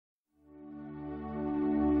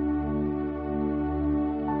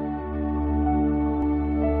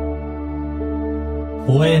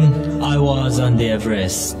When I was on the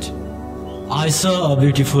Everest, I saw a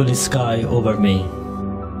beautiful sky over me.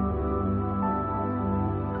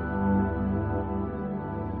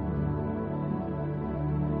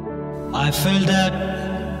 I felt that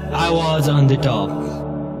I was on the top,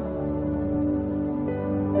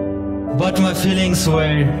 but my feelings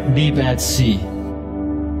were deep at sea.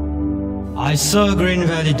 I saw a green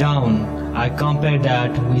valley down. I compared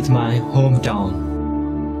that with my hometown.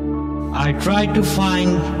 I tried to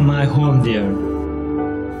find my home there.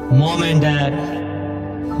 Mom and dad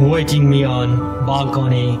waiting me on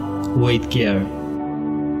balcony with care.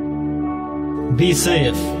 Be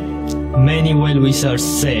safe, many well-wishers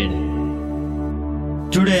said.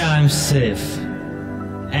 Today I am safe,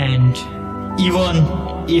 and even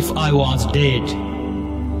if I was dead,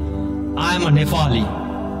 I am a Nepali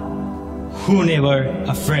who never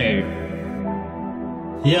afraid.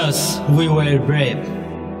 Yes, we were brave,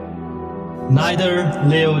 neither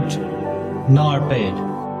loud nor paid.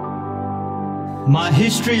 My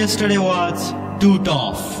history yesterday was too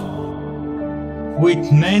tough.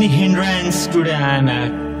 With many hindrances, today I am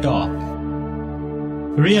at top.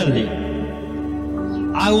 Really,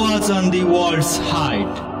 I was on the world's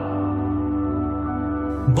height,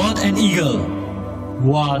 but an eagle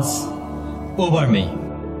was over me,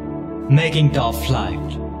 making top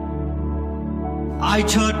flight. I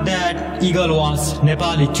thought that eagle was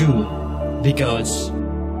Nepali too, because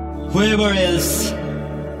whoever else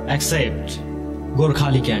except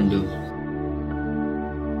Gorkhali can do.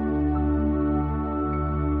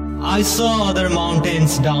 I saw other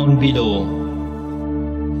mountains down below,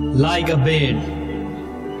 like a bed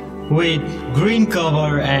with green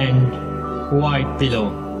cover and white pillow.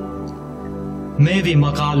 Maybe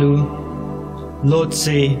Makalu,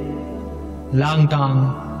 Lhotse,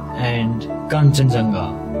 Langtang and Kanchenjunga,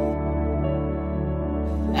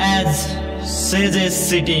 as sages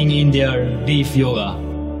sitting in their deep yoga.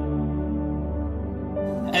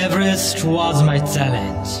 Everest was my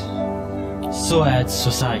challenge, so as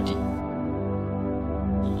society.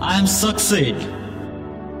 I am succeed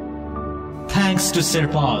thanks to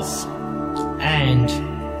Sherpas and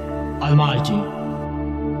Almighty.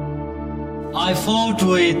 I fought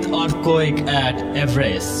with earthquake at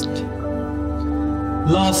Everest,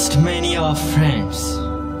 lost many of friends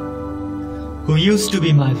who used to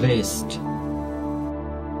be my best.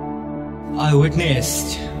 I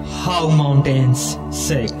witnessed how mountains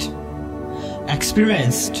shaked,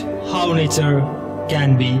 experienced how nature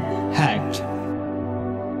can be hacked.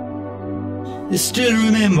 Still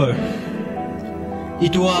remember,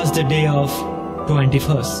 it was the day of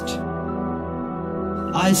 21st.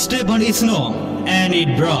 I stepped on snow and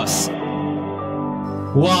it burst.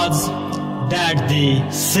 Was that the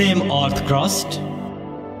same earth crust?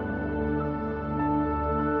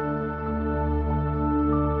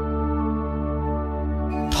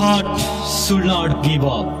 Thought should not give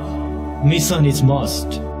up, mission is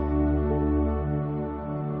must.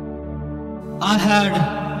 I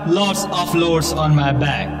had lots of loads on my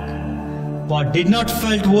back, but did not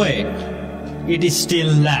felt weight, it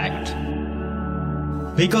still lacked.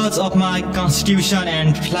 Because of my constitution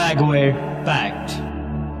and flag were packed.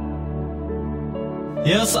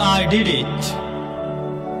 Yes, I did it.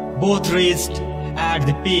 Both reached at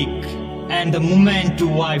the peak, and the moment to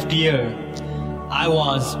wipe tear, I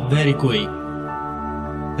was very quick,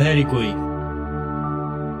 very quick.